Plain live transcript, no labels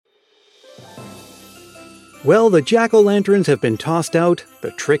Well, the jack-o'-lanterns have been tossed out, the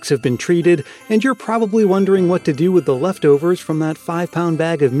tricks have been treated, and you're probably wondering what to do with the leftovers from that 5-pound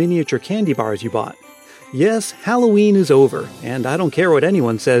bag of miniature candy bars you bought. Yes, Halloween is over, and I don't care what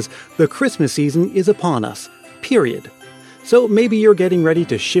anyone says, the Christmas season is upon us. Period. So maybe you're getting ready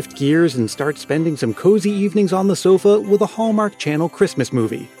to shift gears and start spending some cozy evenings on the sofa with a Hallmark Channel Christmas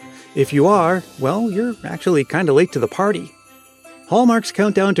movie. If you are, well, you're actually kinda late to the party. Hallmark's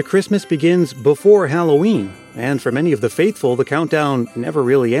countdown to Christmas begins before Halloween, and for many of the faithful, the countdown never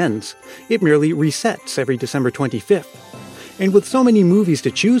really ends. It merely resets every December 25th. And with so many movies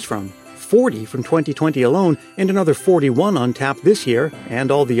to choose from, 40 from 2020 alone, and another 41 on tap this year,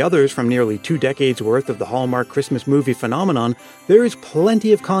 and all the others from nearly 2 decades worth of the Hallmark Christmas movie phenomenon, there is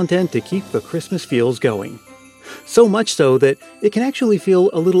plenty of content to keep the Christmas feels going. So much so that it can actually feel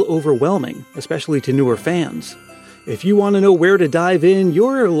a little overwhelming, especially to newer fans. If you want to know where to dive in,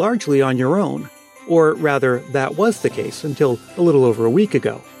 you're largely on your own. Or rather, that was the case until a little over a week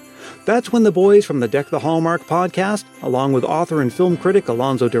ago. That's when the boys from the Deck the Hallmark podcast, along with author and film critic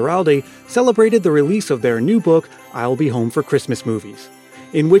Alonso Duralde, celebrated the release of their new book, I'll Be Home for Christmas Movies,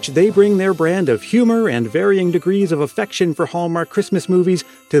 in which they bring their brand of humor and varying degrees of affection for Hallmark Christmas movies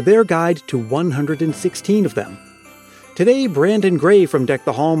to their guide to 116 of them. Today, Brandon Gray from Deck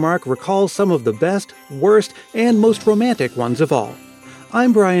the Hallmark recalls some of the best, worst, and most romantic ones of all.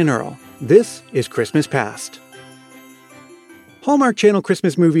 I'm Brian Earl. This is Christmas Past. Hallmark Channel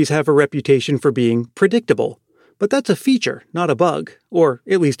Christmas movies have a reputation for being predictable. But that's a feature, not a bug. Or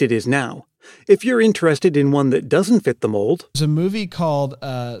at least it is now. If you're interested in one that doesn't fit the mold... There's a movie called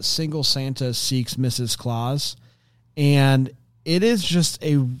Single Santa Seeks Mrs. Claus. And it is just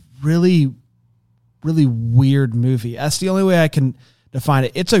a really weird movie. That's the only way I can define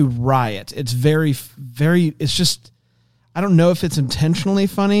it. It's a riot. It's very, it's just, I don't know if it's intentionally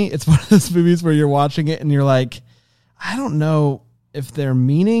funny. It's one of those movies where you're watching it and you're like, I don't know if they're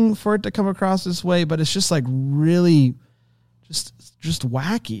meaning for it to come across this way, but it's just like really just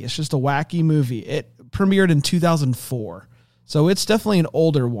wacky. It's just a wacky movie. It premiered in 2004. So it's definitely an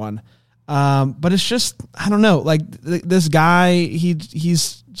older one. But it's just, I don't know, like this guy,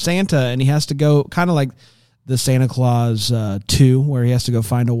 he's Santa and he has to go kind of like the Santa Claus 2, where he has to go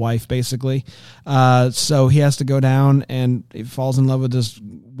find a wife basically. So he has to go down and he falls in love with this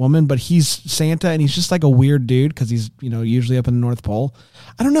woman, but he's Santa and he's just like a weird dude because he's, usually up in the North Pole.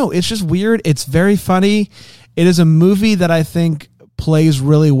 I don't know. It's just weird. It's very funny. It is a movie that I think plays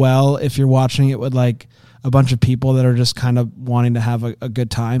really well if you're watching it with like a bunch of people that are just kind of wanting to have a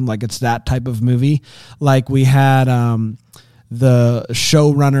good time. Like it's that type of movie. Like we had the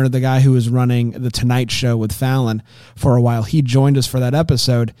showrunner, the guy who was running The Tonight Show with Fallon for a while. He joined us for that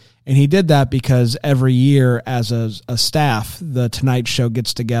episode. And he did that because every year as a staff, The Tonight Show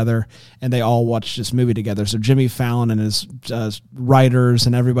gets together and they all watch this movie together. So Jimmy Fallon and his writers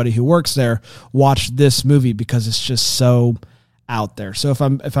and everybody who works there watch this movie because it's just so out there. So if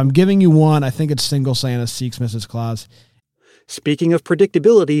I'm giving you one, I think it's Single Santa Seeks Mrs. Claus. Speaking of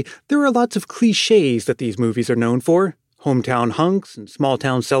predictability, there are lots of cliches that these movies are known for. Hometown hunks and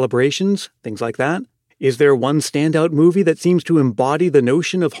small-town celebrations, things like that. Is there one standout movie that seems to embody the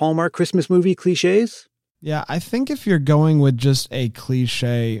notion of Hallmark Christmas movie cliches? Yeah, I think if you're going with just a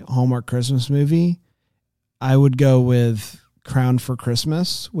cliche Hallmark Christmas movie, I would go with Crowned for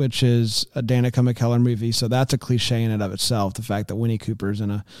Christmas, which is a Danica McKellar movie. So that's a cliche in and of itself, the fact that Winnie Cooper's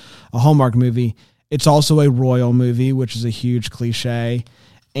in a Hallmark movie. It's also a royal movie, which is a huge cliche.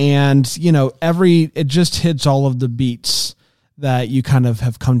 And, it just hits all of the beats that you kind of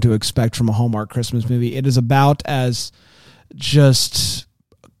have come to expect from a Hallmark Christmas movie. It is about as just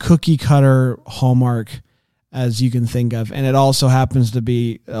cookie cutter Hallmark as you can think of. And it also happens to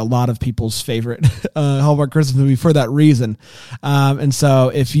be a lot of people's favorite Hallmark Christmas movie for that reason. And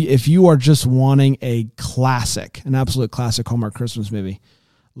so if you are just wanting an absolute classic Hallmark Christmas movie,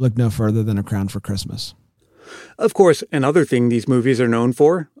 look no further than A Crowned for Christmas. Of course, another thing these movies are known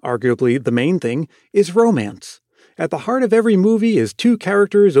for, arguably the main thing, is romance. At the heart of every movie is two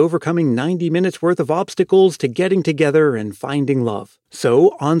characters overcoming 90 minutes worth of obstacles to getting together and finding love.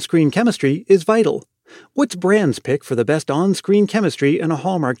 So, on-screen chemistry is vital. What's Brand's pick for the best on-screen chemistry in a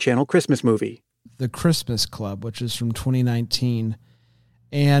Hallmark Channel Christmas movie? The Christmas Club, which is from 2019.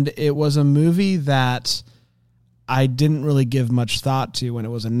 And it was a movie that I didn't really give much thought to when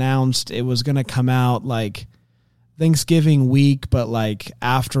it was announced. It was going to come out like Thanksgiving week, but like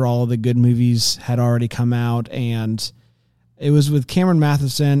after all of the good movies had already come out, and it was with Cameron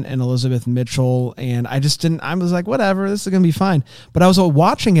Matheson and Elizabeth Mitchell, and I was like, whatever, this is going to be fine. But I was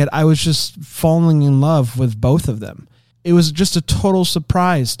watching it, I was just falling in love with both of them. it was just a total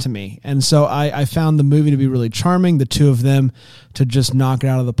surprise to me. And so I found the movie to be really charming, the two of them to just knock it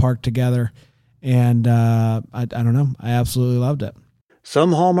out of the park together. And I don't know, I absolutely loved it.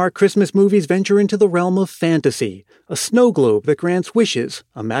 Some Hallmark Christmas movies venture into the realm of fantasy, a snow globe that grants wishes,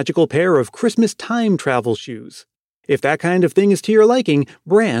 a magical pair of Christmas time travel shoes. If that kind of thing is to your liking,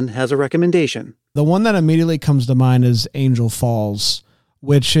 Bran has a recommendation. The one that immediately comes to mind is Angel Falls,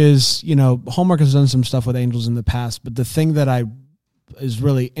 which is, Hallmark has done some stuff with angels in the past, but the thing that is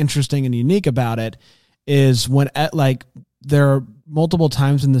really interesting and unique about it is when there are multiple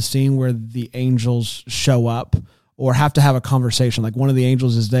times in the scene where the angels show up or have to have a conversation. Like one of the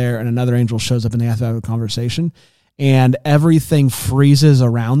angels is there and another angel shows up and they have to have a conversation, and everything freezes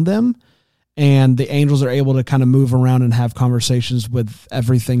around them. And the angels are able to kind of move around and have conversations with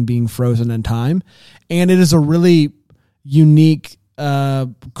everything being frozen in time. And it is a really unique,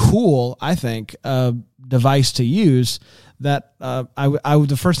 cool, I think, device to use that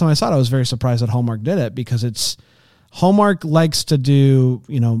the first time I saw it, I was very surprised that Hallmark did it, because Hallmark likes to do,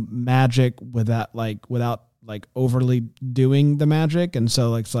 magic without overly doing the magic. And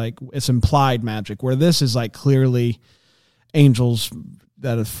so it's implied magic, where this is clearly angels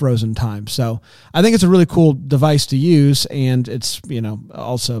that is frozen time. So I think it's a really cool device to use, and it's,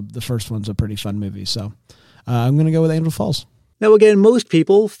 also the first one's a pretty fun movie. So I'm going to go with Angel Falls. Now again, most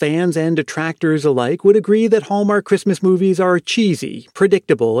people, fans and detractors alike, would agree that Hallmark Christmas movies are cheesy,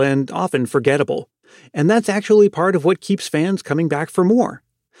 predictable, and often forgettable. And that's actually part of what keeps fans coming back for more.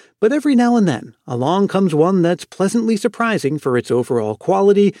 But every now and then, along comes one that's pleasantly surprising for its overall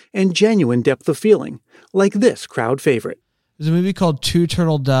quality and genuine depth of feeling, like this crowd favorite. There's a movie called Two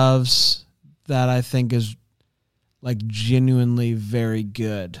Turtle Doves that I think is genuinely very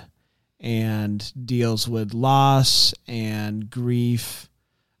good and deals with loss and grief,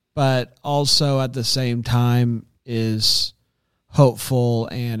 but also at the same time is hopeful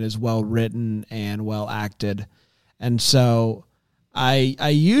and is well written and well acted. And so I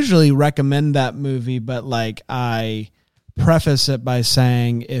usually recommend that movie, but I preface it by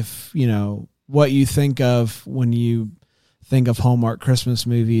saying, if what you think of when you think of Hallmark Christmas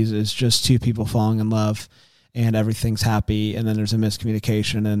movies is just two people falling in love and everything's happy and then there's a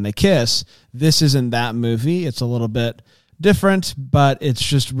miscommunication and they kiss, this isn't that movie. It's a little bit different, but it's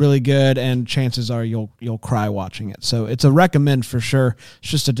just really good, and chances are you'll cry watching it. So it's a recommend for sure.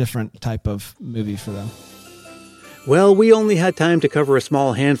 It's just a different type of movie for them. Well, we only had time to cover a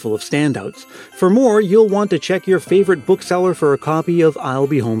small handful of standouts. For more, you'll want to check your favorite bookseller for a copy of I'll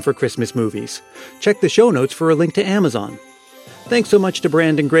Be Home for Christmas movies. Check the show notes for a link to Amazon. Thanks so much to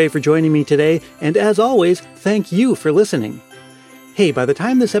Brandon Gray for joining me today, and as always, thank you for listening. Hey, by the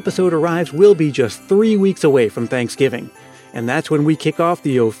time this episode arrives, we'll be just 3 weeks away from Thanksgiving. And that's when we kick off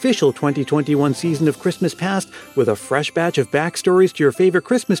the official 2021 season of Christmas Past with a fresh batch of backstories to your favorite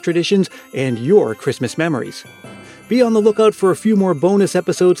Christmas traditions and your Christmas memories. Be on the lookout for a few more bonus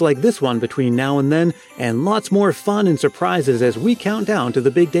episodes like this one between now and then, and lots more fun and surprises as we count down to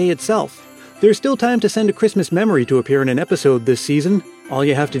the big day itself. There's still time to send a Christmas memory to appear in an episode this season. All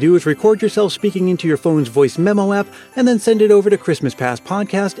you have to do is record yourself speaking into your phone's voice memo app and then send it over to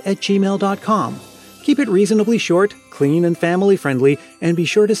christmaspastpodcast@gmail.com. Keep it reasonably short, clean, and family-friendly, and be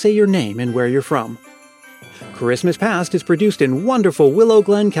sure to say your name and where you're from. Christmas Past is produced in wonderful Willow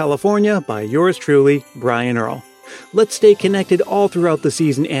Glen, California by yours truly, Brian Earl. Let's stay connected all throughout the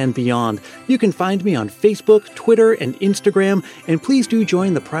season and beyond. You can find me on Facebook, Twitter, and Instagram, and please do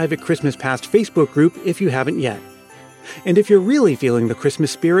join the private Christmas Past Facebook group if you haven't yet. And if you're really feeling the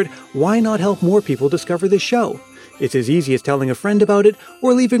Christmas spirit, why not help more people discover this show? It's as easy as telling a friend about it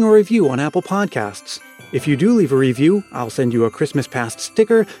or leaving a review on Apple Podcasts. If you do leave a review, I'll send you a Christmas Past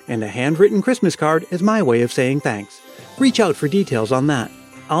sticker and a handwritten Christmas card as my way of saying thanks. Reach out for details on that.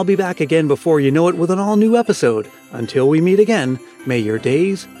 I'll be back again before you know it with an all-new episode. Until we meet again, may your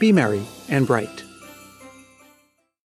days be merry and bright.